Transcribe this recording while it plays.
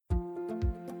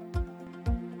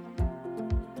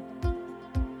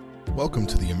Welcome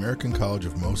to the American College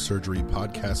of Mohs Surgery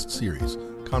podcast series,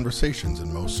 Conversations in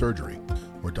Mohs Surgery,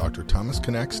 where Dr. Thomas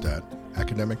Knackstadt,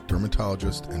 academic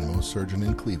dermatologist and Mohs surgeon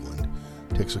in Cleveland,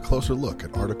 takes a closer look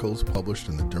at articles published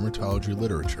in the dermatology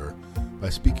literature by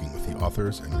speaking with the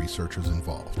authors and researchers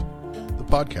involved. The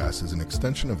podcast is an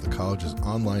extension of the college's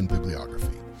online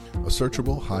bibliography, a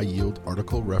searchable, high-yield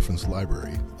article reference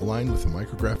library aligned with the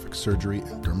micrographic surgery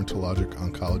and dermatologic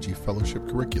oncology fellowship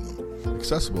curriculum,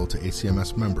 accessible to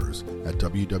ACMS members at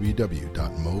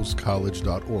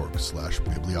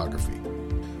www.mohscollege.org/bibliography.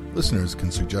 Listeners can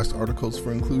suggest articles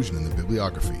for inclusion in the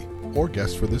bibliography or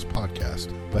guests for this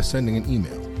podcast by sending an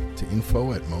email to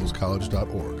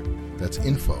info@mohscollege.org. That's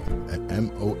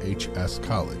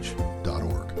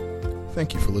info@mohscollege.org.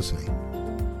 Thank you for listening.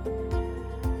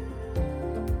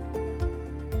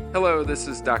 Hello, this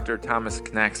is Dr. Thomas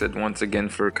Knackstadt once again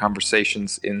for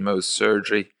Conversations in Mohs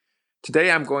Surgery.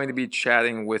 Today I'm going to be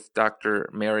chatting with Dr.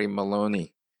 Mary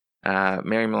Maloney.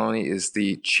 Mary Maloney is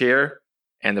the chair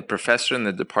and a professor in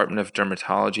the Department of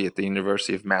Dermatology at the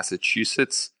University of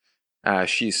Massachusetts.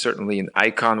 She's certainly an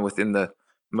icon within the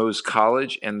Mohs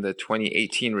College and the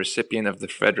 2018 recipient of the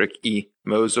Frederick E.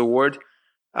 Mohs Award.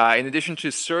 In addition to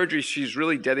surgery, she's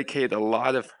really dedicated a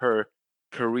lot of her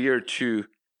career to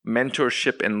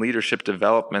mentorship and leadership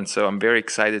development. So I'm very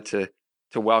excited to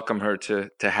welcome her to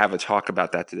have a talk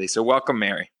about that today. So welcome,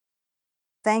 Mary.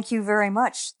 Thank you very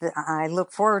much. I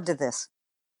look forward to this.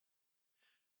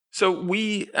 So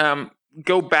we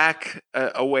go back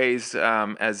a ways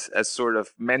as sort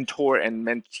of mentor and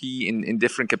mentee in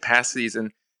different capacities.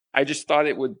 And I just thought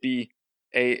it would be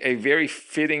a very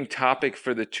fitting topic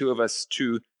for the two of us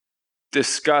to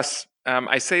discuss.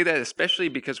 I say that especially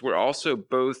because we're also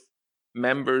both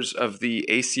members of the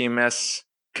ACMS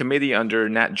committee under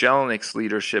Nat Jelinik's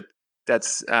leadership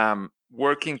that's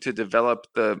working to develop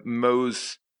the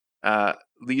Mohs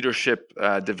Leadership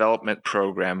Development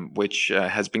Program, which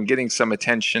has been getting some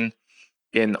attention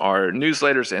in our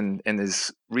newsletters and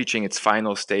is reaching its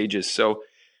final stages. So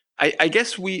I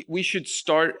guess we should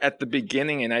start at the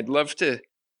beginning, and I'd love to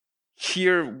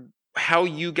hear how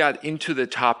you got into the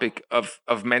topic of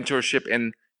mentorship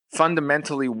and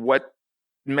fundamentally what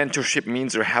mentorship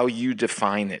means or how you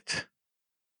define it.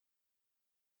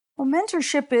 Well,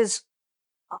 mentorship is,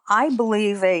 I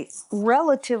believe, a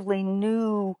relatively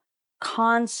new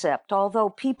concept. Although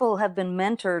people have been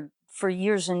mentored for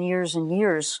years and years and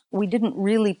years, we didn't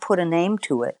really put a name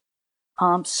to it.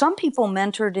 Some people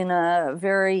mentored in a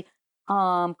very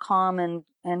common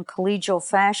and collegial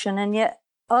fashion, and yet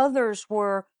other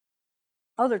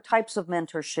types of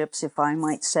mentorships, if I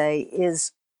might say,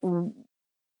 is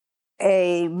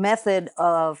a method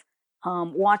of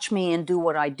watch me and do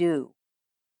what I do.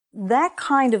 That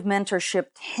kind of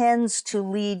mentorship tends to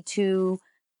lead to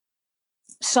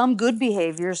some good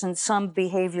behaviors and some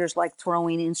behaviors like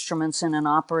throwing instruments in an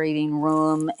operating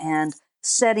room and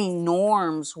setting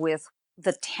norms with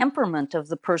the temperament of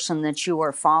the person that you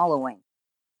are following,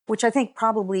 which I think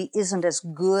probably isn't as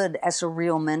good as a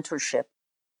real mentorship.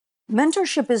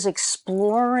 Mentorship is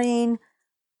exploring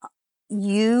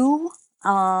you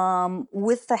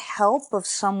with the help of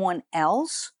someone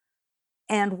else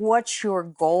and what your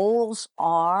goals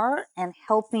are and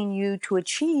helping you to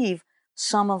achieve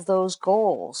some of those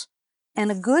goals.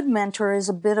 And a good mentor is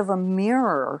a bit of a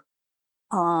mirror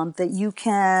that you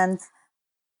can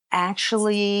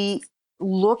actually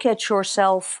look at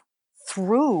yourself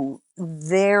through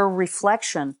their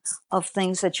reflection of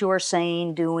things that you are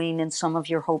saying, doing, and some of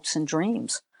your hopes and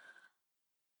dreams.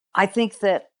 I think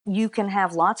that you can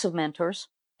have lots of mentors,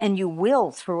 and you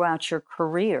will throughout your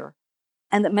career,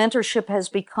 and that mentorship has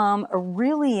become a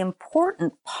really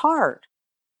important part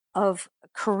of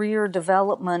career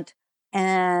development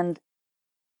and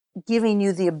giving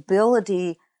you the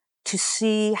ability to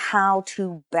see how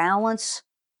to balance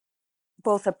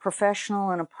both a professional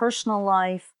and a personal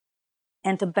life,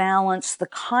 and to balance the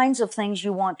kinds of things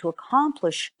you want to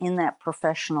accomplish in that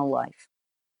professional life.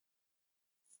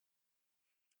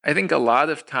 I think a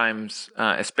lot of times,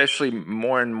 especially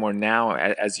more and more now,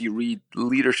 as you read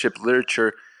leadership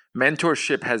literature,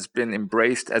 mentorship has been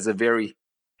embraced as a very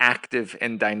active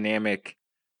and dynamic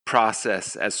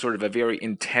process, as sort of a very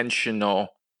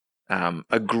intentional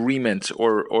agreement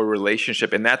or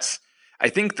relationship. And that's, I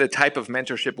think, the type of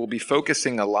mentorship we'll be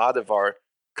focusing a lot of our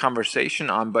conversation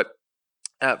on. But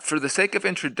for the sake of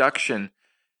introduction,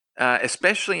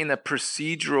 especially in a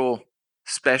procedural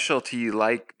specialty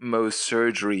like Mohs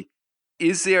surgery,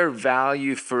 is there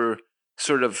value for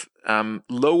sort of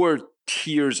lower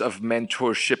tiers of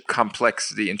mentorship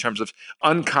complexity in terms of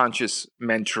unconscious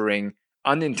mentoring,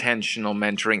 unintentional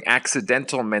mentoring,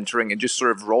 accidental mentoring, and just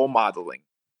sort of role modeling?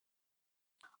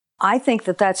 I think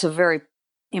that that's a very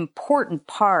important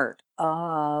part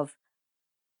of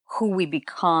who we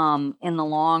become in the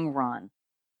long run.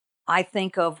 I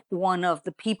think of one of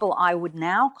the people I would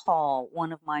now call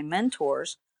one of my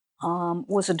mentors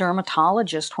was a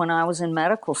dermatologist when I was in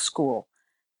medical school.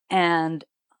 And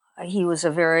he was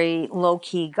a very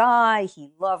low-key guy. He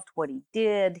loved what he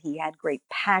did. He had great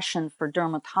passion for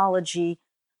dermatology.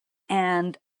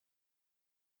 And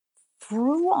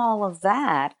through all of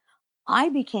that, I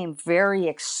became very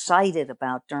excited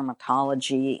about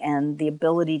dermatology and the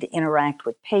ability to interact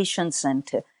with patients and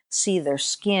to see their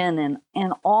skin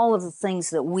and all of the things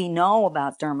that we know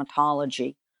about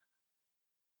dermatology.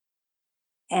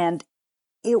 And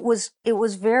it was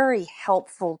very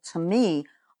helpful to me,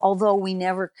 although we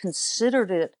never considered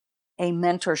it a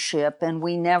mentorship and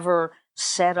we never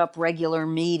set up regular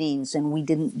meetings and we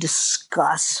didn't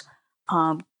discuss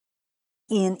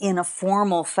in a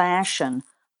formal fashion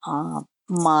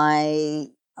my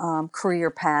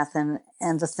career path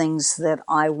and the things that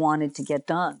I wanted to get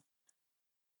done.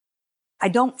 I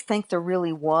don't think there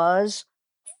really was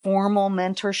formal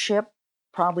mentorship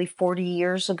probably 40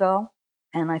 years ago.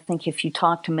 And I think if you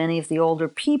talk to many of the older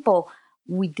people,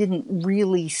 we didn't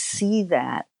really see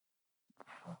that.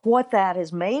 What that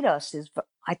has made us is,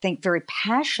 I think, very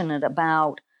passionate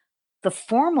about the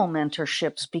formal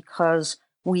mentorships because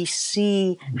we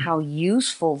see how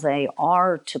useful they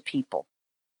are to people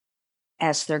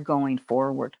as they're going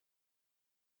forward.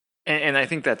 And I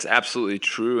think that's absolutely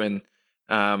true. And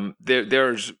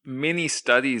there's many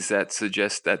studies that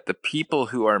suggest that the people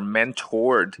who are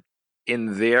mentored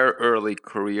in their early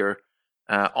career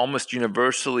almost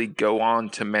universally go on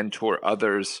to mentor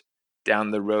others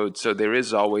down the road. So there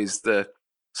is always the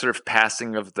sort of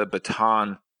passing of the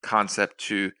baton concept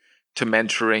to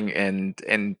mentoring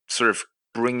and sort of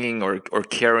bringing or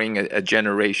carrying a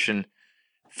generation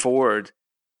forward.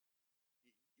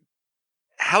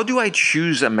 How do I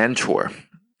choose a mentor?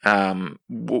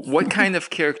 What kind of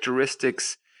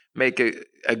characteristics make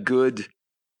a good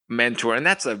mentor? And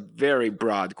that's a very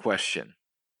broad question.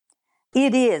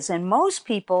 It is. And most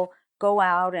people go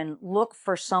out and look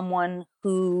for someone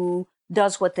who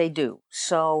does what they do.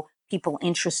 So people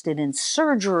interested in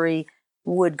surgery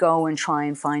would go and try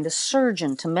and find a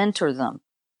surgeon to mentor them.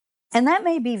 And that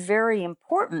may be very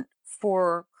important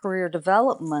for career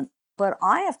development, but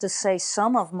I have to say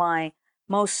some of my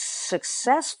most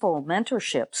successful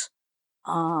mentorships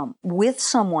with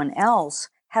someone else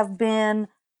have been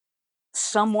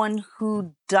someone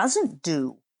who doesn't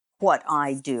do what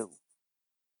I do.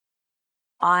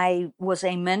 I was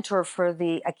a mentor for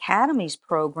the Academy's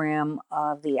program,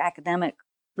 the Academic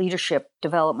Leadership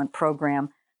Development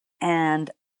Program,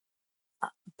 and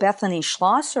Bethany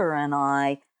Schlosser and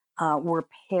I were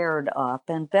paired up.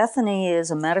 And Bethany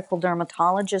is a medical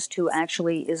dermatologist who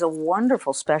actually is a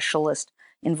wonderful specialist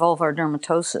in vulvar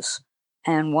dermatosis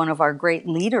and one of our great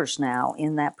leaders now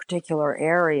in that particular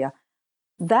area.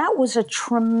 That was a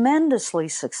tremendously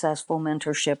successful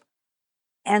mentorship.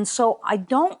 And so I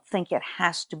don't think it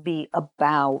has to be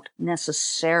about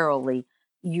necessarily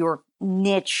your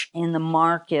niche in the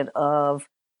market of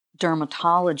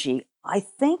dermatology. I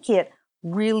think it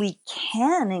really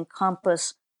can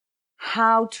encompass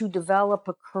how to develop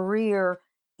a career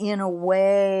in a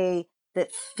way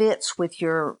that fits with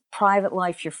your private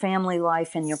life, your family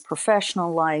life, and your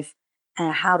professional life,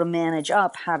 and how to manage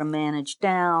up, how to manage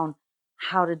down,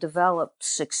 how to develop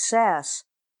success.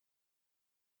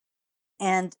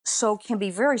 And so can be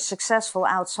very successful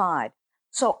outside.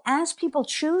 So as people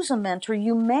choose a mentor,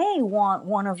 you may want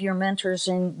one of your mentors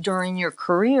during your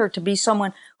career to be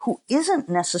someone who isn't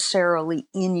necessarily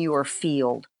in your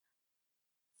field.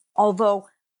 Although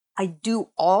I do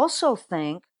also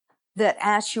think that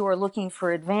as you are looking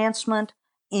for advancement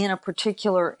in a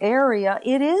particular area,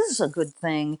 it is a good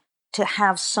thing to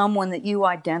have someone that you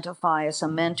identify as a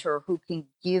mentor who can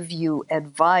give you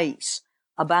advice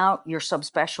about your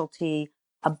subspecialty,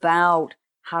 about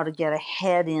how to get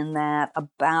ahead in that,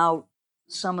 about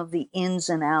some of the ins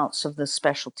and outs of the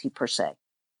specialty per se.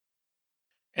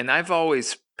 And I've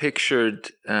always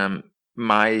pictured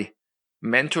my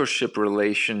mentorship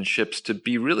relationships to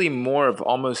be really more of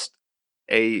almost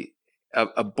a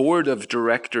board of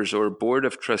directors or a board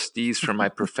of trustees for my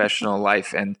professional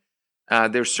life. And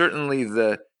there's certainly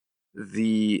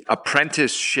the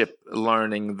apprenticeship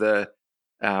learning, the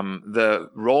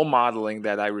role modeling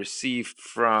that I received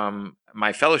from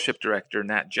my fellowship director,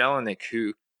 Nat Jelinek,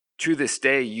 who to this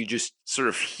day, you just sort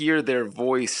of hear their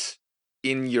voice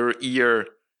in your ear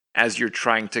as you're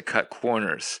trying to cut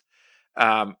corners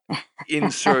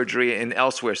in surgery and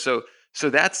elsewhere. So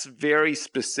that's very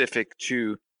specific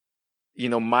to,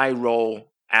 my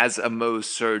role as a Mohs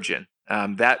surgeon.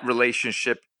 That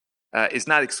relationship is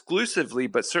not exclusively,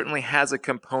 but certainly has a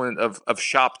component of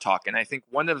shop talk. And I think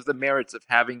one of the merits of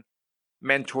having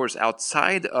mentors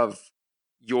outside of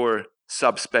your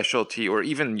subspecialty or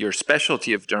even your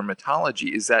specialty of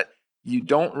dermatology is that you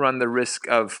don't run the risk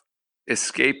of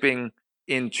escaping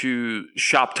into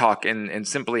shop talk and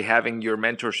simply having your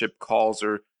mentorship calls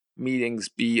or meetings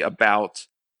be about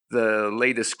the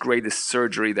latest, greatest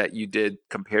surgery that you did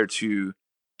compared to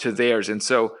theirs. And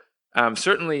so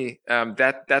certainly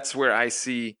that's where I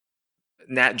see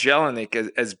Nat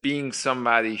Jelinek as being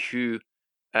somebody who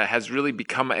has really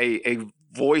become a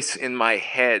voice in my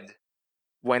head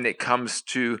when it comes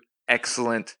to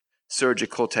excellent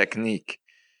surgical technique.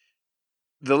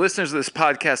 The listeners of this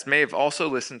podcast may have also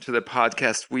listened to the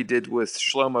podcast we did with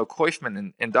Shlomo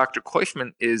Koifman, and Dr.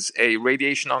 Koifman is a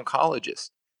radiation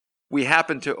oncologist. We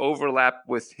happen to overlap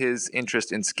with his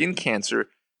interest in skin cancer,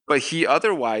 but he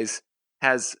otherwise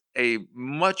has a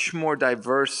much more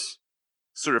diverse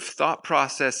sort of thought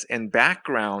process and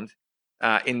background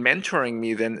in mentoring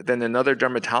me than another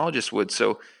dermatologist would.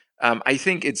 So I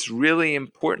think it's really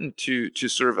important to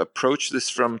sort of approach this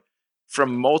from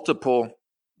multiple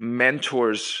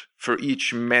mentors for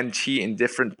each mentee in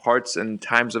different parts and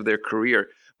times of their career.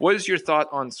 What is your thought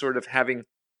on sort of having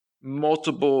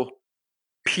multiple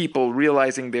people,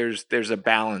 realizing there's a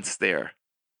balance there?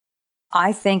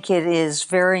 I think it is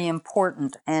very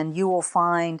important, and you will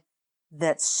find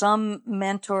that some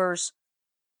mentors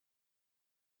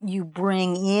you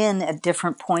bring in at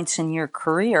different points in your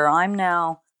career. I'm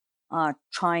now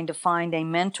trying to find a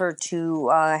mentor to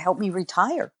help me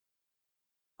retire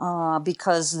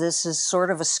because this is sort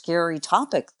of a scary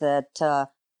topic that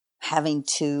having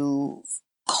to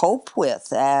cope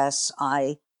with as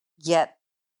I get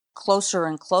closer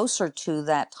and closer to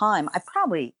that time.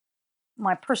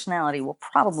 My personality will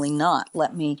probably not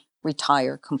let me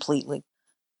retire completely,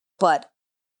 but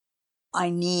I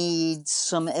need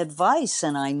some advice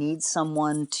and I need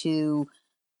someone to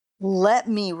let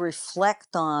me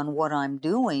reflect on what I'm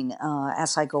doing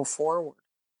as I go forward.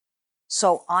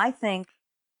 So I think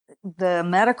the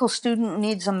medical student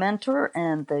needs a mentor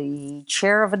and the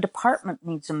chair of a department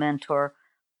needs a mentor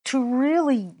to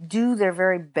really do their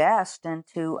very best and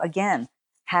to, again,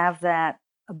 have that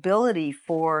ability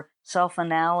for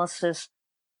self-analysis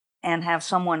and have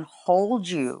someone hold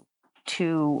you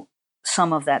to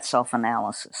some of that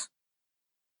self-analysis.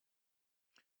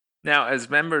 Now, as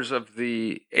members of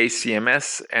the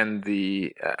ACMS and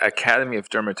the Academy of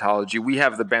Dermatology, we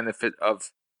have the benefit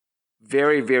of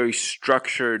very, very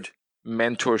structured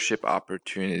mentorship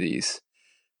opportunities.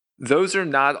 Those are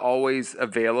not always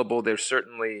available. They're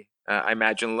certainly, I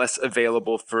imagine, less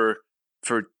available for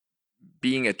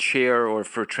being a chair or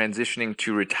for transitioning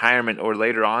to retirement or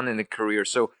later on in a career.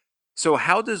 So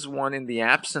how does one, in the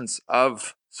absence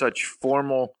of such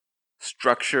formal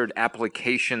structured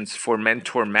applications for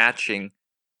mentor matching,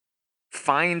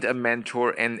 find a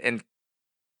mentor and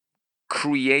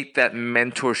create that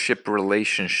mentorship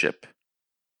relationship?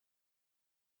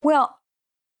 Well,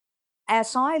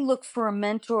 as I look for a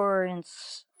mentor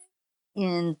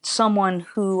in someone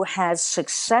who has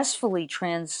successfully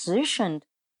transitioned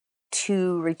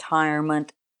to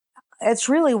retirement, it's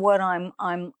really what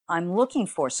I'm looking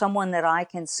for. Someone that I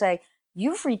can say,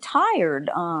 "You've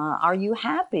retired. Are you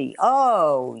happy?"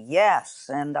 "Oh, yes,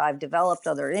 and I've developed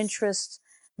other interests."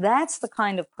 That's the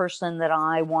kind of person that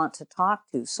I want to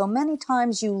talk to. So many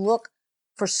times you look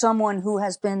for someone who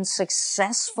has been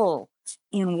successful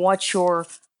in what you're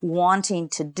wanting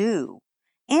to do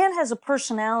and has a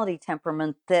personality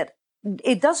temperament that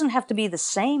it doesn't have to be the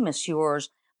same as yours,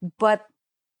 but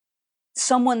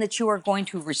someone that you are going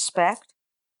to respect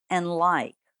and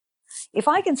like. If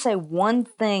I can say one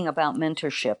thing about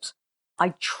mentorships,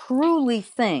 I truly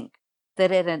think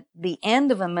that at the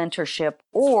end of a mentorship,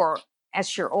 or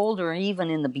as you're older, even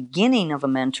in the beginning of a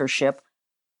mentorship,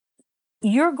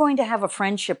 you're going to have a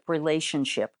friendship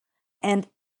relationship. And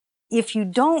if you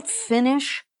don't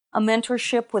finish a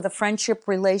mentorship with a friendship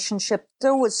relationship,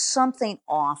 there was something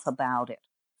off about it.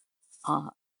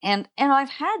 And I've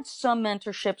had some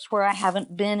mentorships where I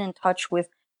haven't been in touch with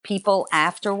people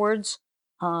afterwards.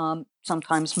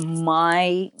 Sometimes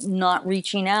my not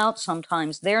reaching out,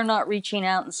 sometimes they're not reaching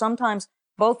out, and sometimes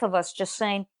both of us just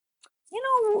saying,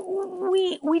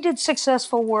 we did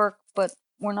successful work, but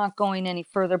we're not going any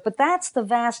further. But that's the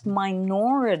vast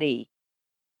minority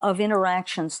of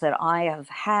interactions that I have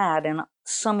had, and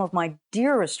some of my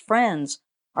dearest friends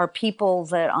are people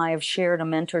that I have shared a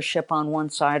mentorship on one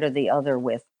side or the other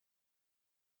with.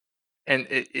 And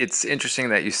it's interesting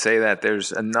that you say that.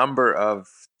 There's a number of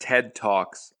TED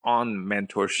Talks on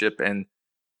mentorship, and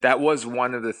that was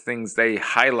one of the things they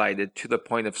highlighted, to the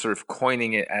point of sort of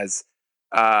coining it as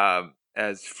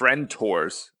friend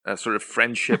tours, sort of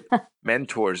friendship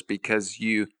mentors, because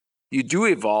you do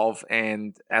evolve,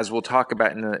 and as we'll talk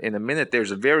about in a minute,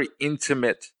 there's a very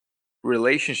intimate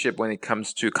relationship when it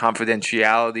comes to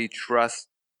confidentiality, trust,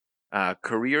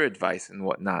 career advice, and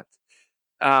whatnot.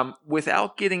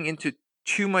 Without getting into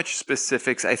too much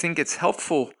specifics, I think it's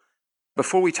helpful,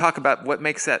 before we talk about what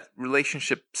makes that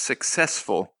relationship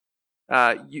successful.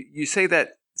 You say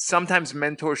that sometimes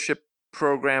mentorship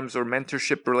programs or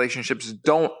mentorship relationships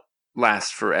don't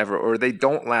last forever, or they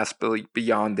don't last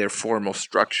beyond their formal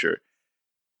structure.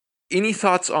 Any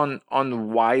thoughts on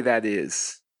why that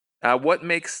is? What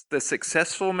makes the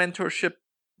successful mentorship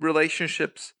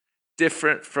relationships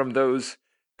different from those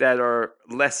that are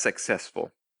less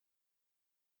successful?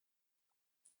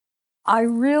 I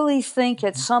really think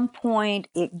at some point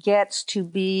it gets to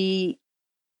be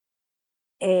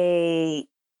a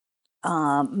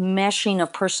meshing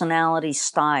of personality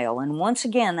style. And once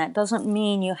again, that doesn't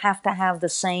mean you have to have the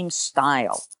same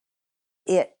style.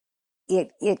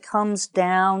 It comes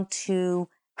down to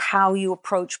how you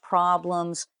approach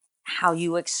problems, how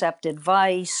you accept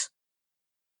advice.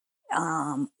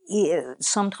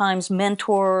 Sometimes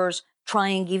mentors try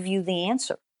and give you the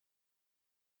answer.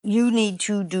 You need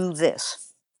to do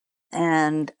this.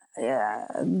 And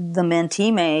the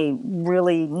mentee may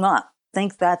really not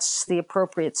think that's the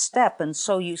appropriate step. And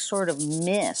so you sort of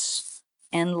miss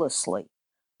endlessly.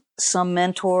 Some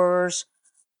mentors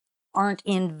aren't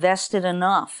invested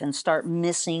enough and start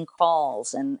missing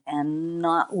calls and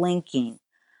not linking.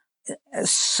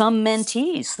 Some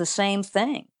mentees, the same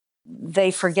thing. They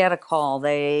forget a call.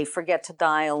 They forget to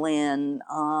dial in.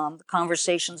 The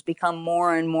conversations become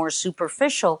more and more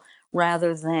superficial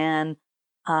rather than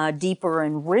deeper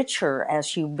and richer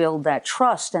as you build that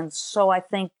trust. And so I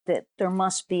think that there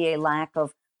must be a lack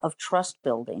of trust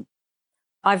building.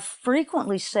 I've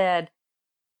frequently said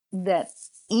that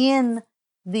in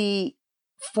the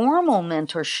formal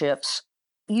mentorships,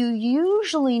 you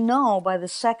usually know by the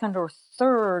second or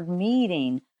third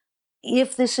meeting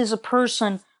if this is a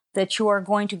person that you are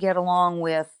going to get along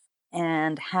with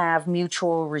and have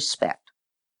mutual respect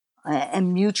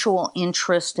and mutual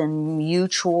interest and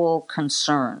mutual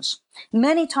concerns.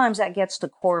 Many times that gets to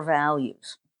core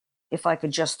values, if I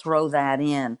could just throw that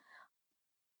in.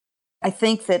 I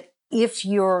think that if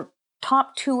your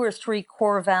top 2 or 3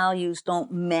 core values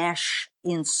don't mesh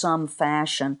in some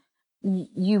fashion,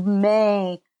 you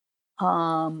may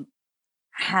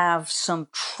have some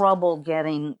trouble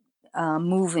getting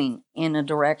moving in a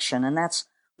direction. And that's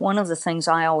one of the things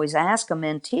I always ask a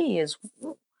mentee is,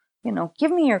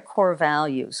 give me your core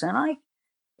values. And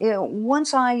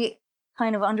once I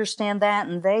kind of understand that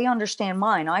and they understand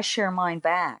mine, I share mine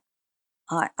back.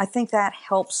 I think that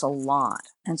helps a lot.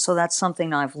 And so that's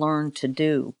something I've learned to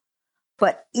do.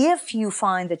 But if you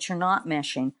find that you're not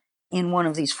meshing in one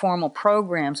of these formal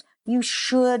programs, you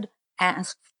should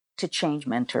ask to change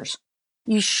mentors.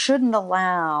 You shouldn't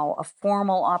allow a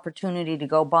formal opportunity to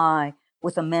go by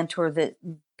with a mentor that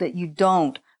you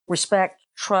don't respect,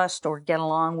 trust, or get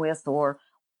along with, or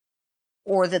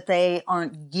that they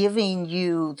aren't giving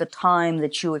you the time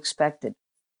that you expected.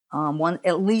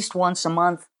 At least once a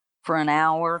month for an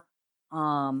hour.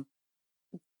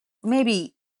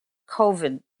 Maybe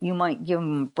COVID, you might give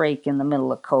them a break in the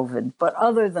middle of COVID. But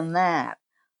other than that,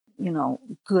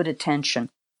 good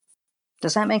attention.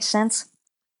 Does that make sense?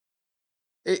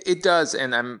 It does.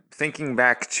 And I'm thinking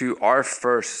back to our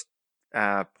first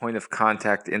point of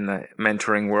contact in the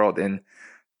mentoring world, and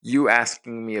you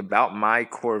asking me about my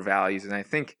core values. And I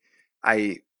think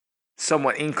I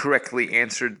somewhat incorrectly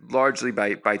answered, largely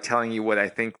by telling you what I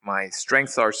think my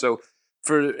strengths are. So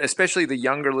for especially the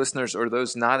younger listeners or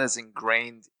those not as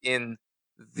ingrained in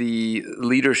the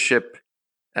leadership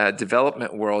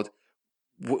development world,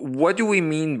 what do we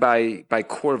mean by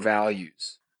core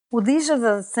values? Well, these are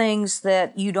the things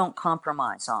that you don't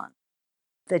compromise on,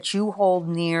 that you hold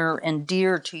near and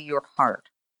dear to your heart.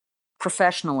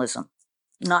 Professionalism,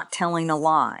 not telling a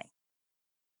lie,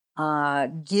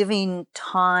 giving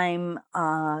time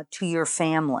to your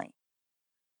family,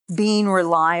 being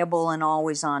reliable and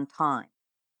always on time.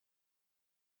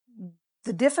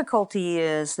 The difficulty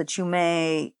is that you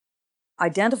may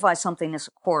identify something as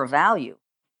a core value,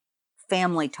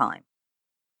 family time,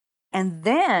 and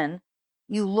then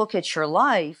you look at your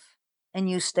life and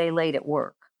you stay late at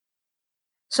work.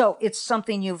 So it's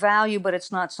something you value, but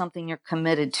it's not something you're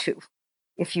committed to,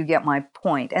 if you get my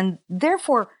point. And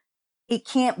therefore, it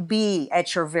can't be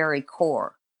at your very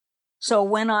core. So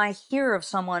when I hear of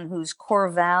someone whose core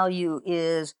value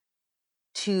is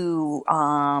to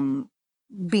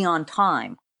be on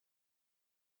time,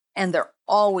 and they're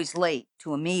always late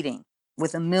to a meeting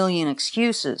with a million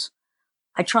excuses,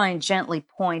 I try and gently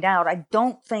point out, I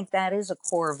don't think that is a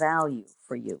core value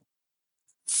for you.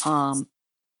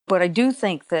 But I do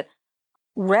think that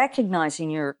recognizing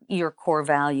your core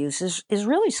values is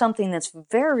really something that's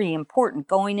very important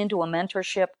going into a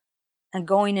mentorship and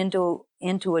going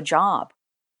into a job.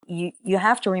 You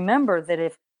have to remember that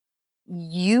if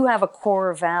you have a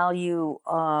core value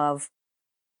of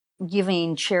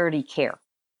giving charity care,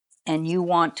 and you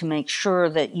want to make sure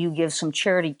that you give some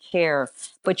charity care,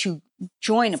 but you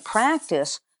join a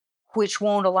practice which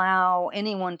won't allow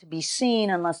anyone to be seen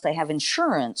unless they have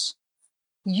insurance,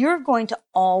 you're going to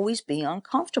always be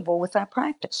uncomfortable with that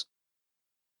practice.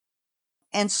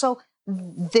 And so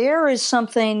there is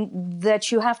something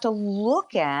that you have to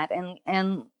look at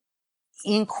and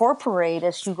incorporate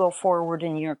as you go forward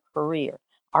in your career.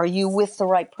 Are you with the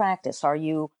right practice? Are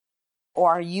you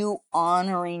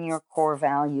honoring your core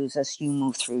values as you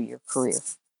move through your career?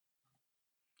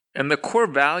 And the core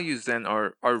values then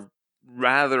are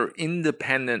rather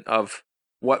independent of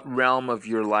what realm of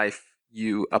your life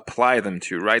you apply them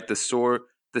to, right? The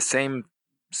same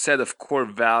set of core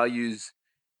values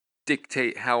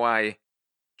dictate how I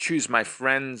choose my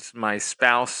friends, my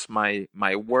spouse,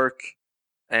 my work,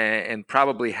 and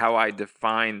probably how I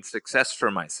define success for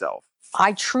myself.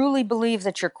 I truly believe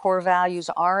that your core values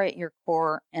are at your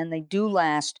core, and they do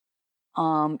last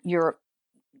your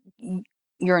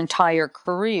entire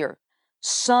career.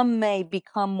 Some may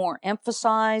become more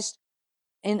emphasized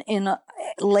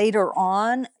later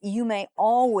on. You may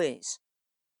always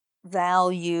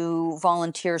value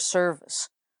volunteer service,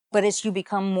 but as you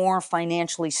become more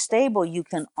financially stable, you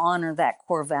can honor that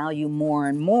core value more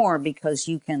and more because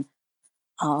you can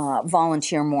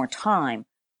volunteer more time.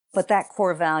 But that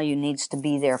core value needs to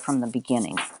be there from the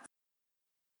beginning.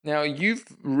 Now, you've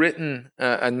written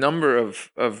a number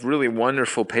of really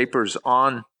wonderful papers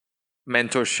on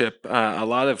mentorship, a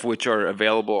lot of which are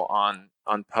available on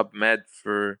PubMed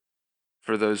for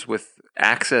those with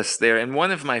access there. And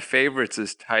one of my favorites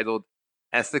is titled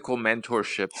Ethical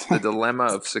Mentorship, The Dilemma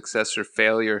of Success or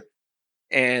Failure.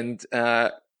 And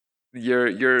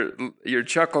your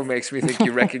chuckle makes me think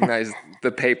you recognize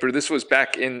the paper. This was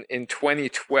back in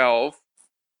 2012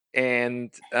 and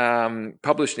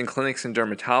published in Clinics in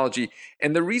Dermatology.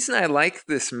 And the reason I like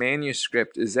this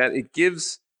manuscript is that it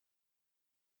gives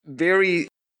very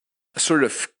sort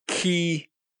of key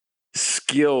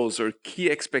skills or key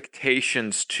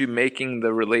expectations to making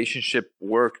the relationship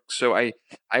work. So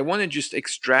I want to just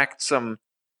extract some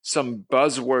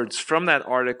buzzwords from that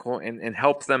article and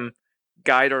help them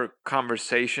guide our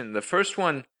conversation. The first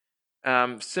one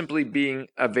simply being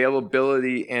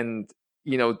availability and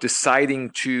deciding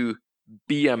to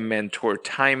be a mentor,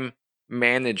 time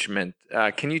management.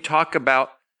 Can you talk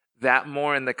about that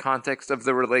more in the context of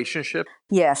the relationship?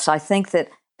 Yes, I think that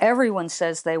everyone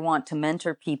says they want to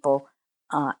mentor people,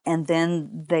 and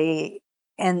then they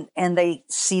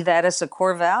see that as a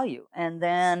core value. And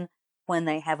then when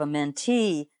they have a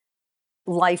mentee,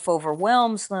 life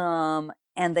overwhelms them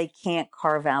and they can't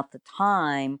carve out the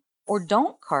time or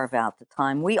don't carve out the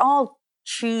time. We all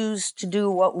choose to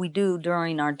do what we do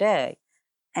during our day.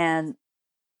 And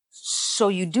so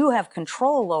you do have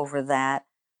control over that,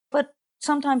 but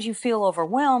sometimes you feel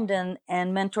overwhelmed and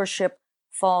mentorship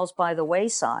falls by the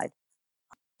wayside.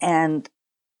 And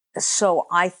so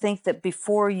I think that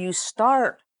before you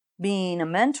start being a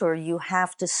mentor, you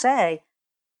have to say,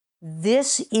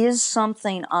 this is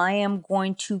something I am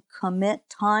going to commit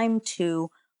time to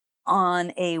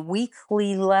on a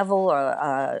weekly level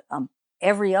or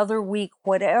every other week,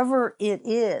 whatever it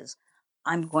is.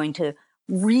 I'm going to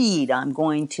read, I'm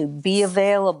going to be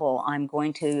available, I'm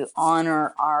going to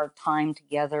honor our time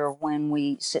together when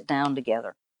we sit down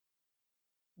together.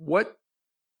 What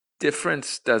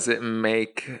difference does it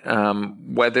make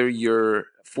whether you're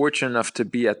fortunate enough to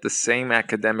be at the same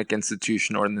academic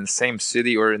institution or in the same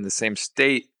city or in the same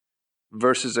state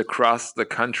versus across the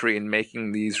country in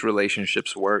making these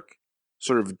relationships work?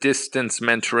 Sort of distance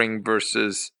mentoring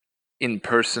versus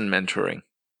in-person mentoring.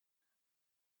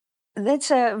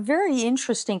 That's a very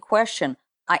interesting question.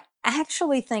 I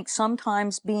actually think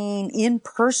sometimes being in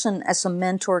person as a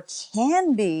mentor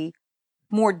can be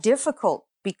more difficult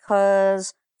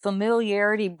because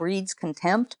familiarity breeds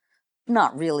contempt.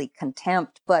 Not really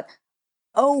contempt, but,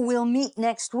 oh, we'll meet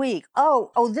next week.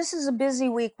 Oh, this is a busy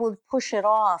week. We'll push it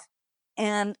off.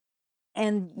 And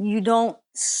you don't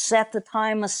set the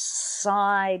time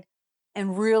aside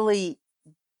and really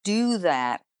do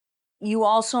that. You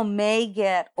also may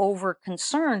get over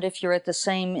concerned if you're at the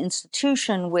same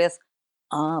institution with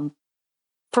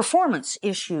performance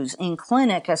issues in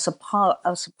clinic as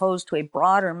opposed to a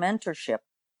broader mentorship.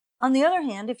 On the other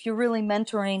hand, if you're really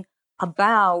mentoring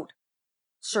about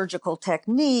surgical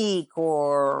technique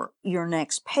or your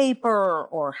next paper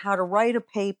or how to write a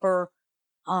paper,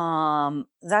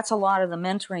 that's a lot of the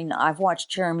mentoring I've watched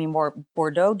Jeremy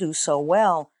Bordeaux do so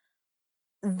well.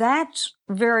 That's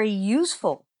very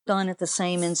useful done at the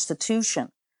same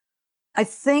institution. I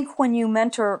think when you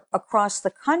mentor across the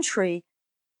country,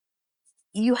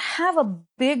 you have a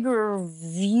bigger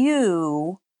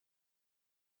view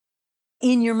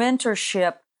in your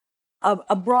mentorship,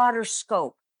 a broader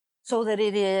scope, so that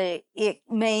it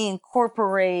may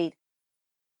incorporate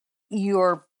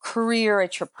your career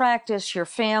at your practice, your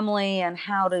family, and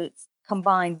how to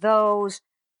combine those,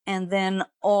 and then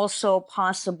also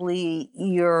possibly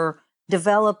your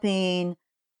developing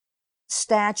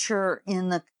stature in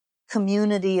the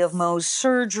community of Mohs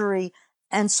surgery.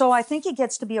 And so I think it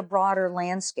gets to be a broader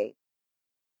landscape.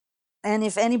 And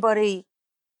if anybody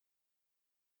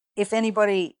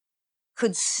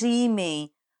could see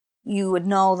me, you would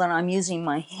know that I'm using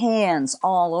my hands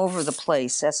all over the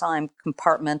place as I'm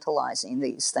compartmentalizing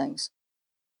these things.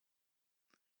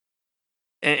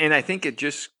 And I think it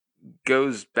just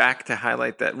goes back to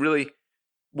highlight that really,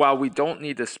 while we don't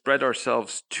need to spread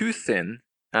ourselves too thin,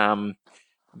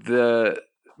 the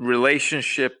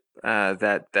relationship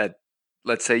that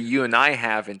let's say you and I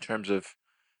have in terms of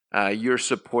your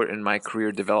support in my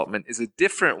career development is a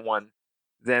different one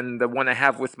than the one I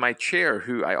have with my chair,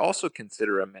 who I also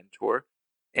consider a mentor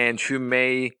and who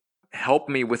may help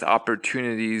me with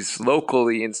opportunities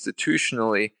locally,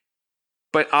 institutionally.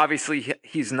 But obviously,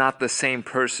 he's not the same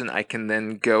person I can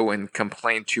then go and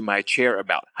complain to my chair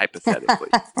about, hypothetically.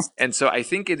 And so I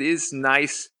think it is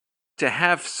nice to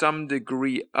have some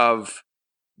degree of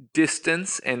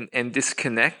distance and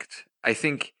disconnect. I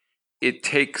think it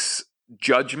takes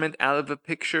judgment out of the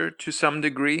picture to some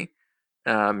degree.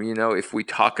 If we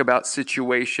talk about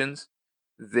situations,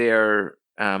 they're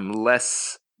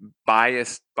less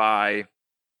biased by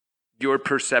your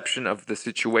perception of the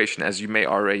situation, as you may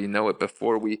already know it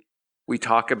before we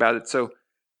talk about it. So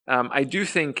I do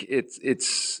think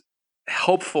it's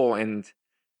helpful and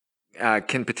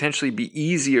can potentially be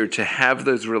easier to have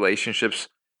those relationships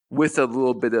with a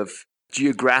little bit of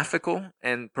geographical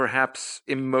and perhaps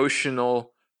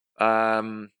emotional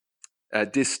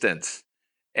distance.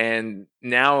 And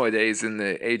nowadays, in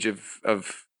the age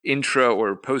of intra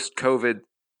or post-COVID,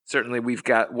 certainly we've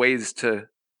got ways to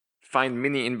find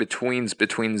many in-betweens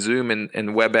between Zoom and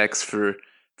WebEx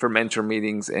for mentor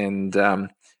meetings, and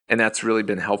that's really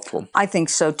been helpful. I think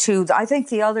so too. I think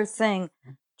the other thing,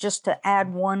 just to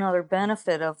add one other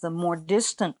benefit of the more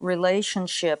distant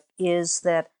relationship, is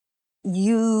that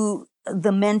the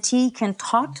mentee can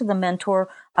talk to the mentor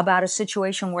about a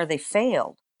situation where they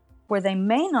failed, where they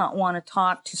may not want to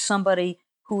talk to somebody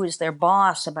who is their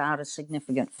boss about a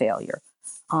significant failure.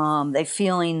 They're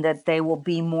feeling that they will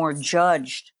be more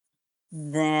judged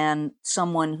than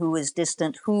someone who is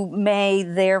distant, who may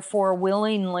therefore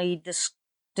willingly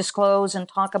disclose and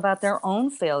talk about their own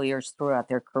failures throughout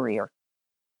their career.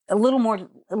 A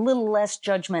little less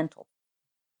judgmental.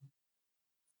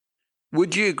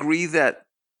 Would you agree that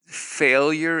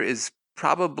failure is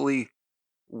probably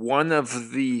one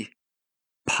of the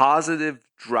positive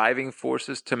driving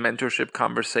forces to mentorship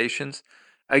conversations?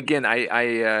 Again,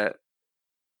 I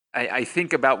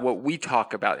think about what we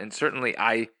talk about, and certainly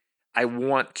I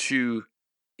want to,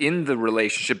 in the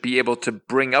relationship, be able to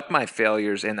bring up my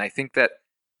failures, and I think that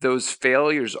those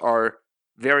failures are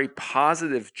very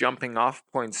positive jumping off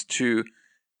points to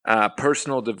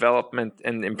personal development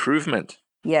and improvement.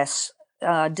 Yes.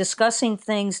 Discussing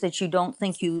things that you don't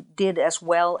think you did as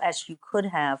well as you could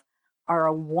have are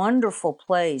a wonderful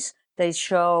place. They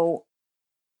show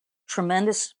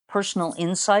tremendous personal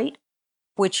insight,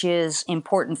 which is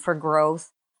important for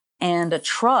growth, and a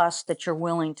trust that you're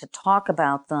willing to talk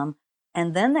about them.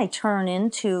 And then they turn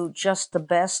into just the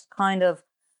best kind of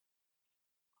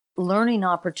learning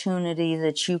opportunity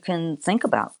that you can think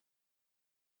about.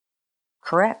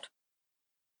 Correct.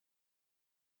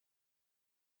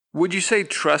 Would you say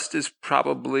trust is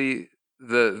probably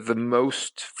the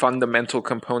most fundamental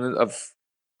component of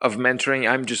mentoring?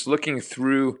 I'm just looking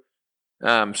through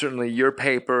certainly your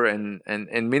paper and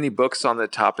many books on the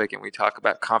topic, and we talk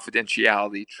about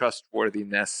confidentiality,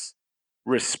 trustworthiness,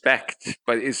 respect.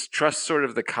 But is trust sort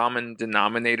of the common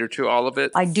denominator to all of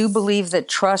it? I do believe that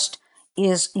trust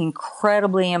is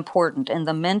incredibly important, and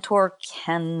the mentor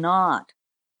cannot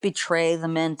betray the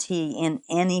mentee in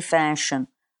any fashion.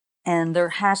 And there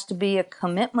has to be a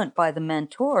commitment by the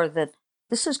mentor that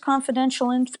this is confidential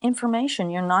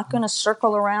information. You're not going to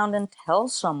circle around and tell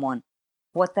someone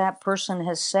what that person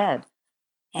has said.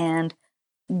 And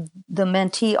the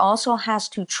mentee also has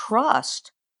to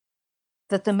trust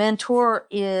that the mentor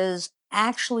is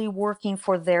actually working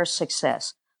for their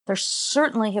success. There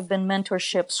certainly have been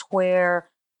mentorships where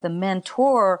the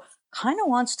mentor kind of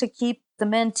wants to keep the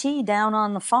mentee down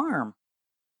on the farm,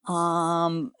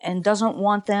 and doesn't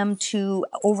want them to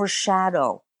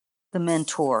overshadow the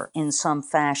mentor in some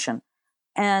fashion.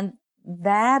 And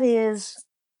that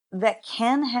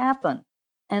can happen.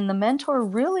 And the mentor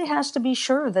really has to be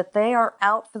sure that they are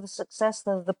out for the success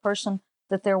of the person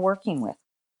that they're working with.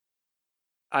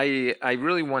 I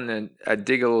really want to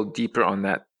dig a little deeper on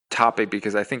that topic,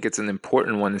 because I think it's an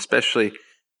important one, especially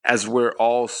as we're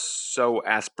all so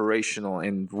aspirational,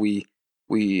 and we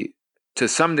to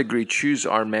some degree choose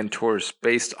our mentors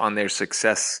based on their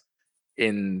success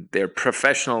in their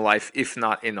professional life, if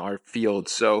not in our field.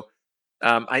 So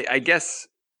I guess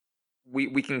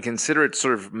we can consider it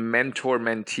sort of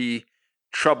mentor-mentee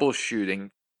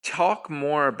troubleshooting. Talk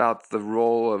more about the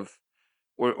role of,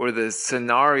 or the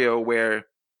scenario where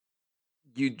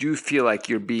you do feel like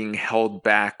you're being held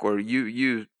back, or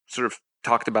you sort of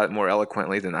talked about it more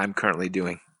eloquently than I'm currently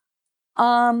doing.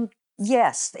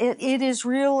 Yes, it is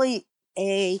really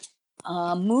a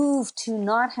move to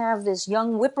not have this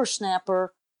young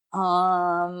whippersnapper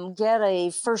get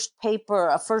a first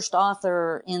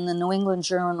author in the New England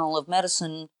Journal of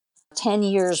Medicine 10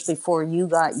 years before you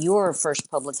got your first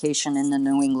publication in the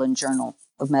New England Journal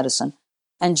of Medicine.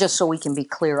 And just so we can be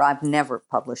clear, I've never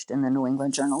published in the New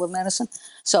England Journal of Medicine,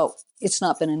 so it's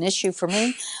not been an issue for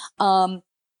me.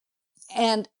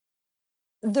 And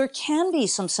there can be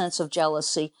some sense of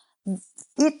jealousy.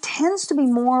 It tends to be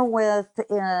more with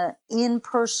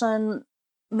in-person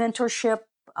mentorship,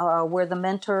 where the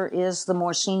mentor is the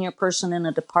more senior person in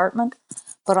a department,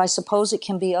 but I suppose it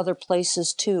can be other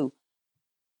places too.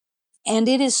 And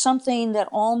it is something that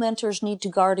all mentors need to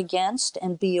guard against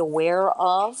and be aware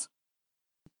of.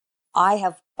 I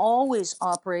have always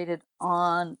operated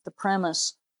on the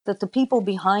premise that the people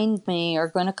behind me are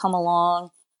going to come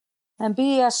along and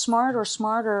be as smart or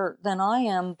smarter than I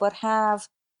am, but have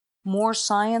more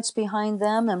science behind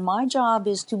them. And my job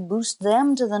is to boost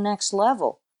them to the next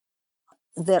level.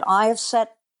 That I have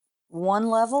set one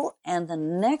level, and the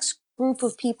next group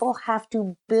of people have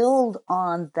to build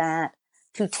on that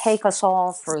to take us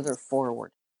all further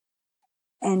forward.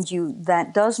 And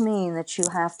that does mean that you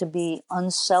have to be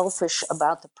unselfish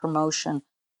about the promotion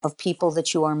of people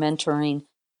that you are mentoring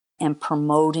and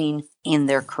promoting in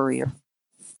their career.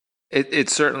 It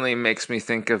certainly makes me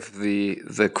think of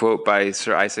the quote by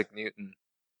Sir Isaac Newton.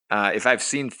 If I've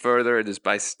seen further, it is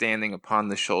by standing upon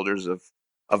the shoulders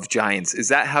of giants. Is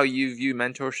that how you view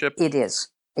mentorship? It is,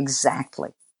 exactly.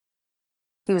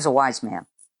 He was a wise man.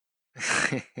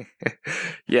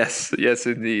 Yes,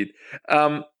 indeed.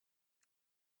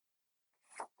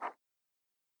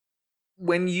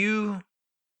 When you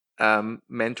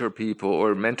mentor people,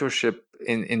 or mentorship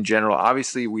in general,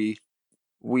 obviously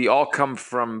we all come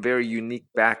from very unique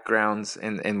backgrounds,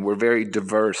 and we're very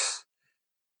diverse.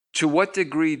 To what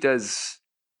degree does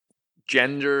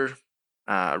gender,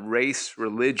 race,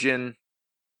 religion,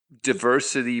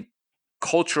 diversity,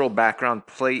 cultural background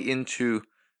play into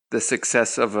the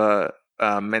success of a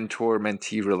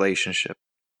mentor-mentee relationship?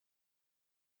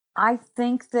 I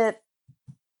think that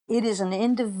it is an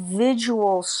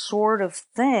individual sort of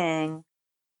thing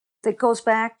that goes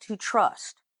back to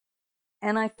trust.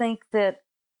 And I think that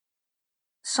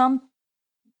some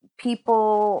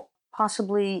people,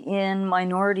 possibly in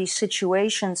minority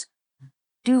situations,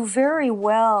 do very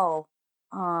well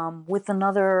with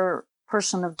another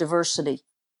person of diversity,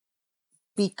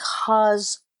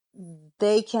 because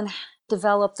they can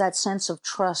develop that sense of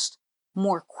trust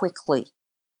more quickly.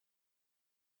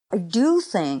 I do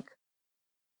think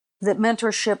that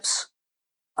mentorships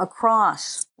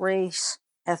across race,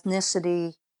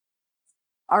 ethnicity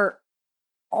are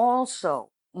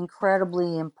also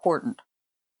incredibly important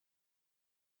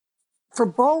for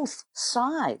both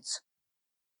sides.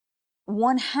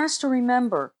 One has to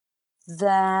remember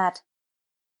that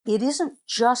it isn't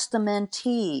just the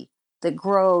mentee that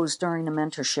grows during a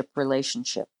mentorship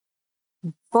relationship.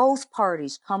 Both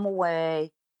parties come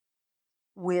away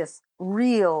with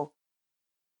real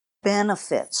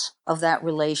benefits of that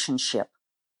relationship.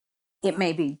 It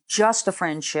may be just a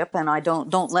friendship, and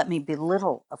don't let me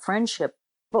belittle a friendship,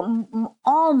 but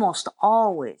almost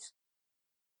always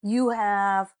you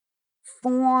have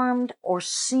formed or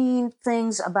seen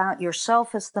things about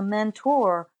yourself as the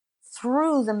mentor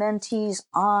through the mentee's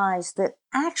eyes that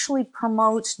actually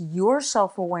promotes your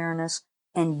self-awareness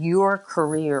and your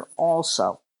career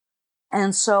also.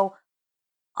 And so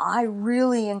I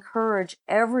really encourage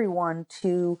everyone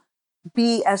to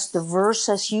be as diverse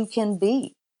as you can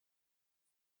be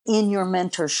in your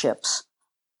mentorships,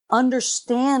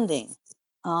 understanding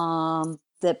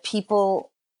that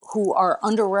people who are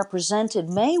underrepresented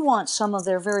may want some of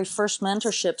their very first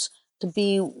mentorships to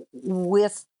be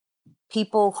with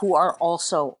people who are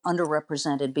also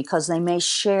underrepresented, because they may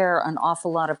share an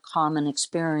awful lot of common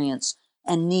experience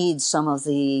and need some of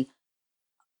the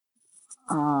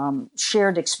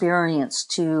shared experience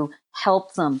to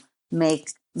help them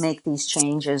make these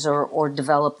changes or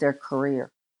develop their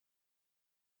career.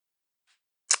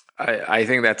 I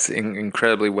think that's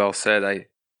incredibly well said.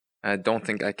 I don't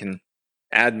think I can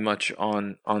add much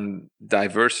on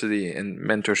diversity and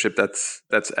mentorship.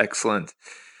 That's excellent.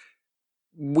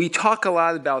 We talk a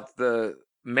lot about the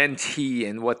mentee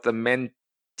and what the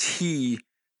mentee,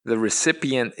 the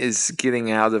recipient, is getting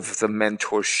out of the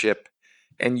mentorship.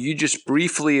 And you just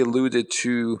briefly alluded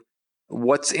to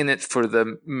what's in it for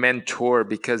the mentor,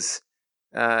 because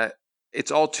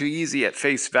it's all too easy at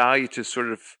face value to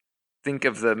sort of think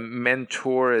of the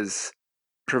mentor as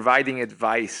providing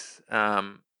advice,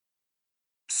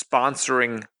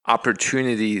 sponsoring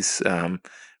opportunities,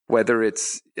 whether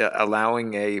it's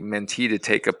allowing a mentee to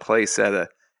take a place at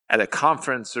a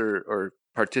conference or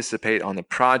participate on a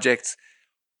project.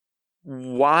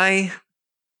 Why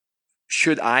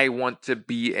should I want to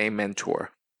be a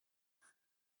mentor?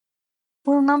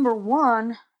 Well, number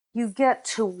one, you get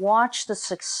to watch the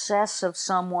success of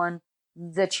someone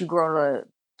that you grow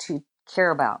to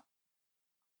care about.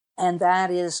 And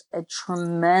that is a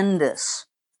tremendous,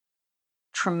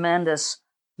 tremendous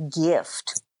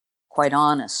gift, quite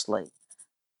honestly.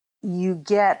 You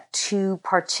get to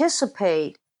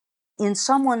participate in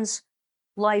someone's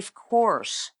life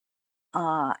course,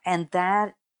 and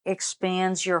that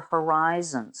expands your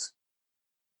horizons.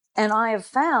 And I have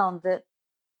found that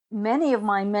many of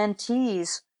my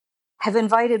mentees have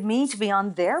invited me to be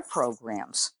on their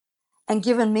programs and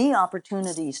given me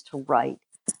opportunities to write.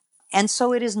 And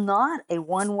so it is not a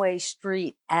one-way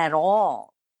street at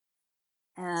all.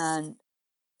 And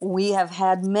we have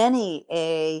had many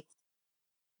a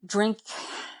drink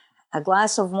a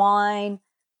glass of wine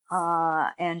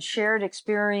and shared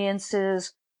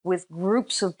experiences with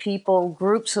groups of people,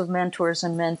 groups of mentors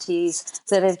and mentees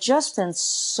that have just been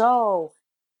so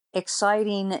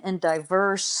exciting and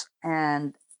diverse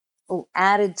and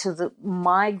added to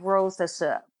my growth as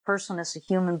a person, as a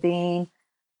human being,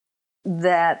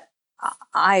 that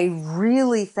I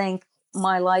really think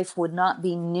my life would not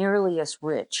be nearly as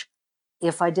rich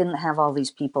if I didn't have all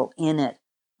these people in it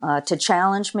to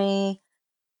challenge me,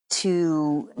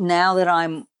 to, now that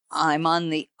I'm on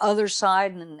the other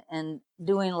side and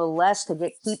doing a little less,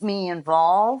 to keep me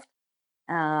involved,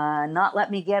 not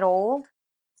let me get old,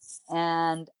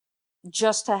 and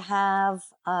just to have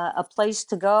a place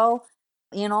to go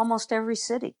in almost every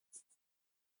city.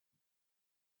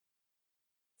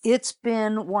 It's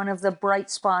been one of the bright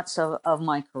spots of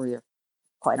my career,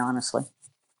 quite honestly.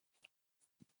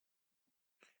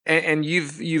 And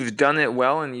you've done it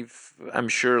well, and you've, I'm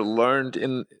sure, learned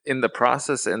in the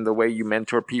process. And the way you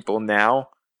mentor people now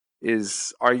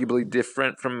is arguably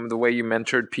different from the way you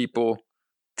mentored people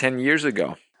 10 years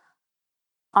ago.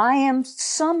 I am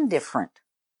some different.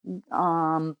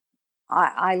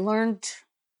 I learned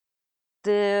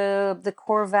the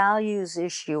core values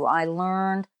issue. I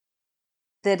learned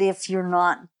that if you're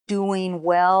not doing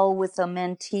well with a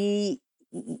mentee,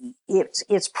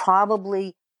 it's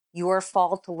probably your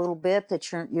fault a little bit,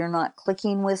 that you're not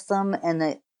clicking with them, and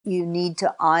that you need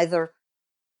to either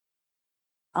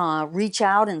reach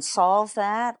out and solve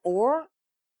that, or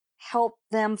help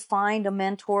them find a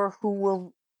mentor who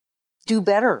will do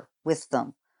better with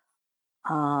them.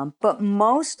 But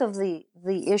most of the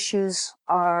issues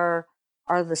are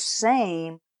the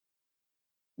same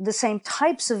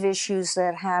types of issues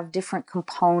that have different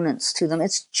components to them.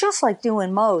 It's just like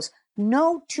doing Mohs.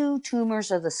 No two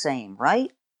tumors are the same,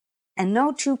 right? And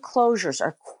no two closures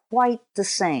are quite the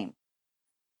same.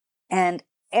 And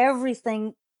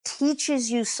everything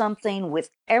teaches you something with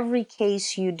every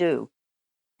case you do.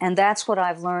 And that's what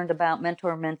I've learned about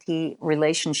mentor-mentee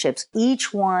relationships.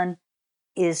 Each one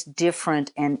is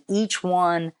different, and each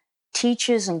one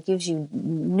teaches and gives you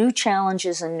new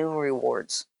challenges and new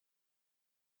rewards.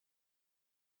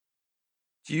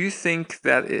 Do you think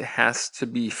that it has to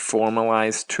be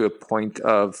formalized to a point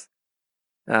of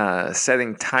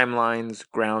setting timelines,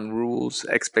 ground rules,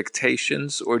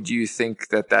 expectations, or do you think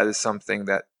that that is something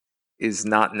that is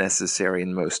not necessary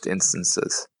in most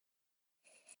instances?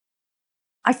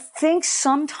 I think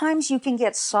sometimes you can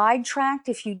get sidetracked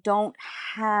if you don't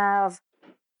have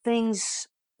things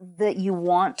that you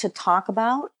want to talk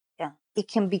about. Yeah. It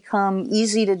can become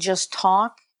easy to just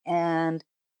talk and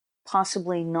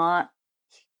possibly not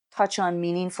touch on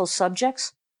meaningful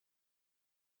subjects.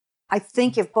 I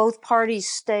think if both parties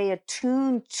stay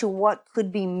attuned to what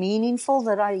could be meaningful,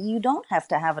 you don't have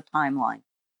to have a timeline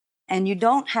and you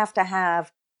don't have to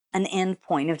have an end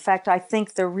point. In fact, I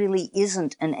think there really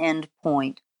isn't an end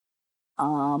point.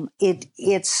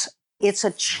 It's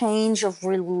a change of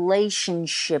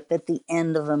relationship at the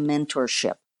end of a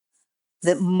mentorship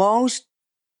that most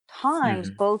times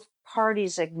both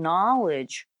parties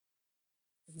acknowledge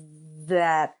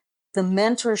that the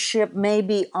mentorship may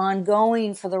be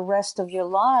ongoing for the rest of your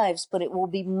lives, but it will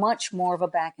be much more of a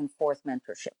back and forth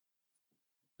mentorship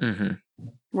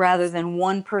rather than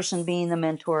one person being the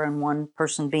mentor and one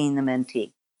person being the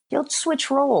mentee. You'll switch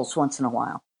roles once in a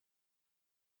while.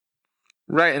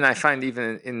 Right. And I find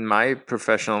even in my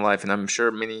professional life, and I'm sure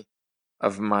many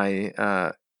of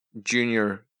my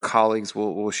junior colleagues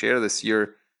will share this,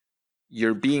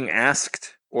 you're being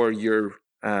asked or you're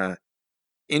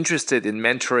interested in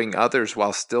mentoring others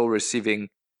while still receiving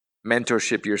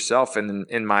mentorship yourself. And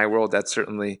in my world, that's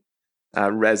certainly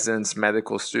residents,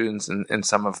 medical students, and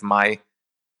some of my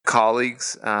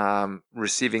colleagues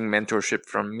receiving mentorship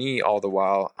from me, all the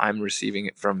while I'm receiving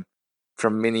it from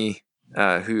many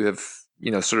who have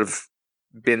sort of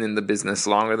been in the business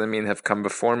longer than me and have come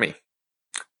before me.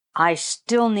 I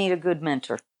still need a good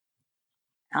mentor.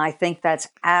 I think that's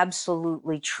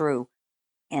absolutely true.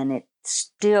 And it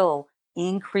still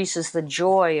increases the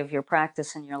joy of your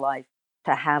practice in your life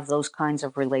to have those kinds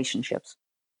of relationships.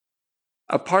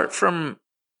 Apart from,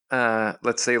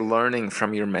 let's say, learning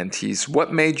from your mentees,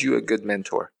 what made you a good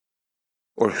mentor?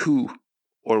 Or who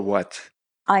or what?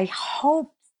 I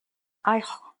hope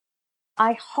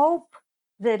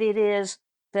that it is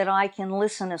that I can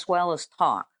listen as well as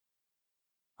talk.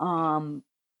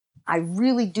 I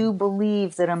really do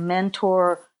believe that a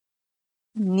mentor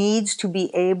needs to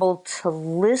be able to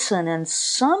listen and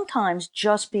sometimes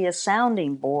just be a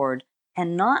sounding board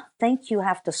and not think you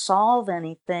have to solve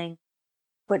anything,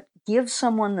 but give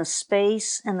someone the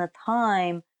space and the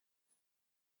time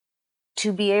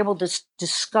to be able to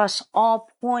discuss all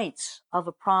points of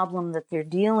a problem that they're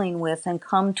dealing with and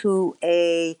come to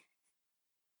a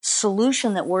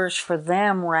solution that works for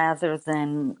them rather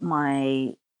than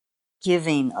my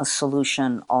giving a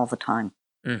solution all the time.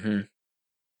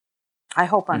 I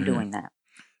hope I'm doing that.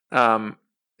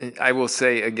 I will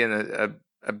say, again,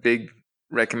 a big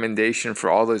recommendation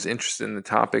for all those interested in the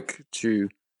topic to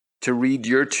read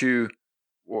your two,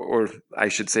 or I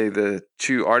should say the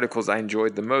two articles I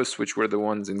enjoyed the most, which were the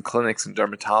ones in Clinics and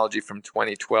Dermatology from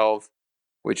 2012,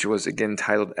 which was again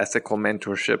titled Ethical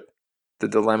Mentorship, The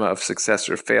Dilemma of Success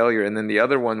or Failure. And then the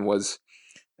other one was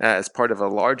as part of a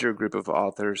larger group of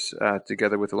authors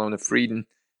together with Ilona Frieden,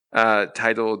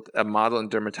 titled A Model in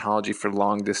Dermatology for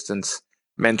Long Distance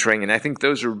Mentoring. And I think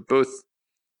those are both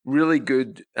really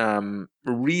good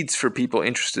reads for people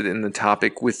interested in the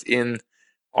topic within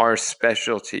our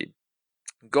specialty.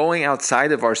 Going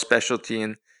outside of our specialty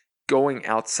and going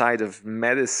outside of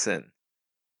medicine,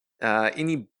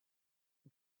 any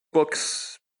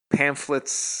books,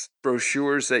 pamphlets,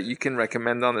 brochures that you can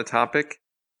recommend on the topic?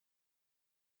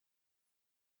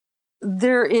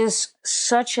 There is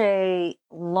such a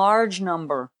large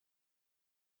number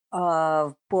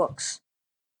of books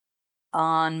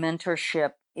on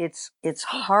mentorship. It's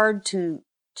hard to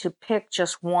pick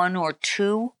just one or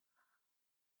two.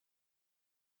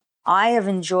 I have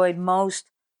enjoyed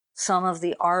most some of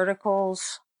the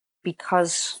articles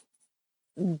because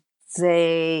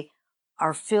they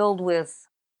are filled with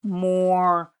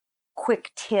more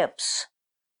quick tips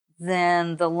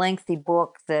than the lengthy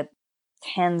book that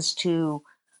tends to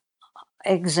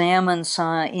examine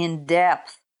some in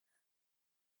depth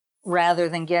rather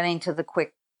than getting to the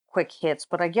quick hits.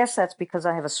 But I guess that's because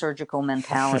I have a surgical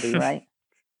mentality, right?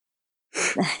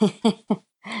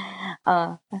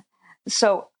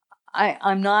 So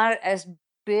I'm not as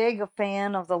big a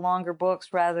fan of the longer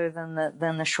books rather than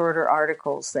the shorter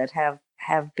articles that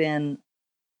have been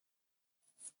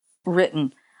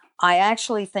written. I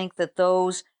actually think that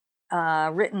those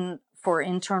written for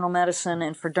internal medicine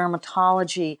and for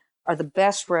dermatology are the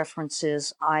best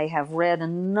references. I have read a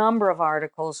number of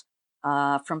articles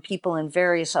from people in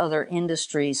various other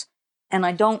industries, and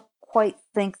I don't quite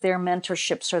think their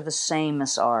mentorships are the same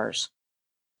as ours.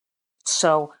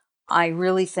 So I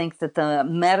really think that the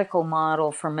medical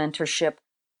model for mentorship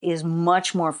is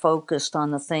much more focused on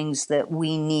the things that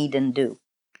we need and do,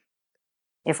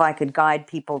 if I could guide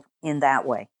people in that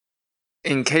way.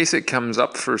 In case it comes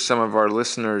up for some of our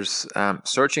listeners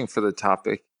searching for the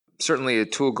topic, certainly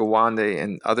Atul Gawande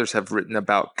and others have written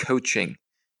about coaching.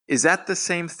 Is that the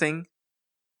same thing?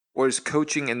 Or is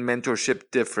coaching and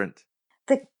mentorship different?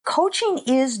 The coaching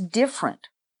is different.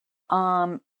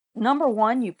 Number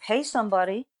one, you pay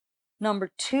somebody.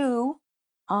 Number two,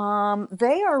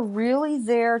 they are really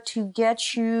there to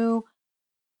get you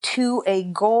to a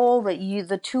goal that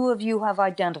the two of you have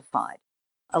identified.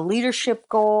 A leadership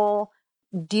goal,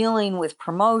 dealing with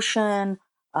promotion,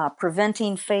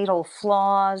 preventing fatal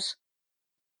flaws.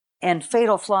 And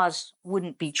fatal flaws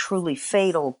wouldn't be truly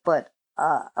fatal, but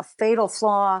a fatal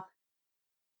flaw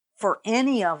for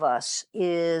any of us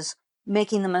is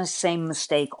making the same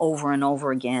mistake over and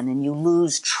over again, and you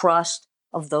lose trust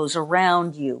of those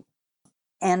around you.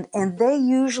 And they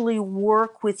usually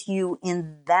work with you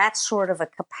in that sort of a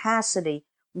capacity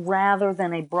rather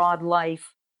than a broad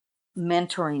life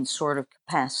mentoring sort of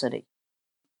capacity.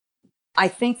 I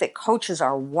think that coaches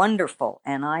are wonderful,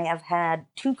 and I have had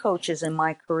 2 coaches in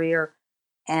my career,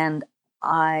 and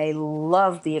I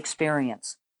love the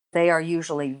experience. They are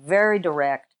usually very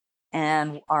direct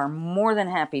and are more than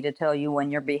happy to tell you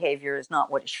when your behavior is not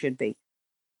what it should be.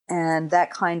 And that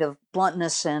kind of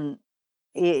bluntness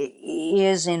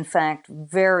is in fact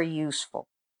very useful.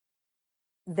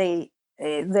 They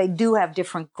do have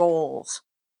different goals.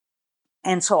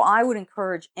 And so I would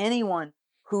encourage anyone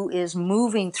who is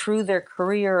moving through their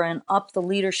career and up the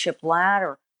leadership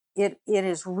ladder, it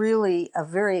is really a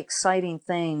very exciting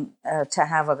thing to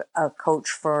have a coach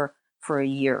for a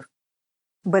year.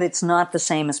 But it's not the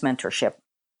same as mentorship.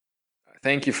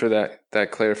 Thank you for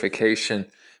that clarification.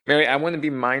 Mary, I want to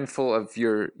be mindful of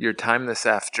your time this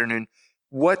afternoon.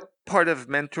 What part of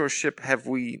mentorship have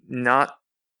we not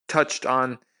touched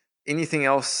on? Anything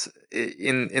else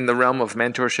in the realm of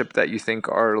mentorship that you think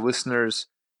our listeners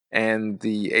and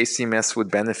the ACMS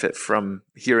would benefit from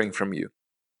hearing from you?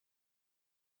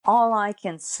 All I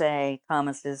can say,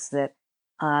 Thomas, is that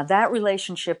that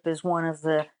relationship is one of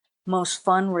the most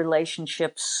fun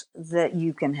relationships that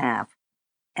you can have.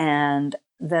 And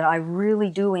that I really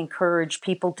do encourage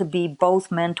people to be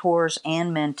both mentors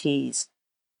and mentees.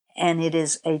 And it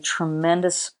is a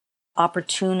tremendous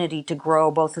opportunity to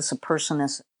grow both as a person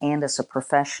and as a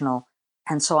professional.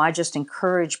 And so I just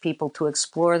encourage people to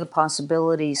explore the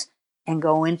possibilities and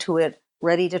go into it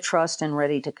ready to trust and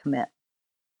ready to commit.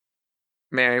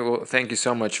 Mary, well, thank you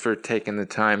so much for taking the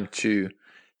time to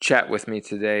chat with me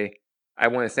today. I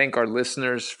want to thank our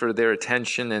listeners for their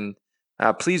attention, and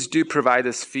please do provide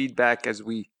us feedback as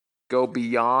we go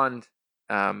beyond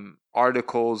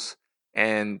articles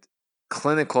and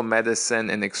clinical medicine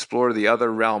and explore the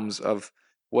other realms of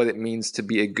what it means to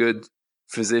be a good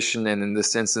physician, and in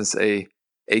this instance, a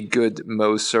good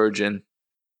Mohs surgeon.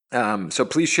 So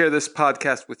please share this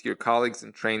podcast with your colleagues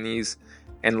and trainees,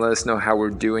 and let us know how we're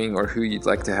doing or who you'd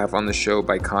like to have on the show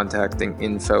by contacting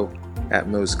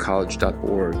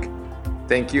info@mohscollege.org.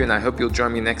 Thank you, and I hope you'll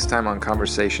join me next time on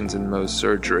Conversations in Mohs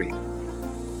Surgery.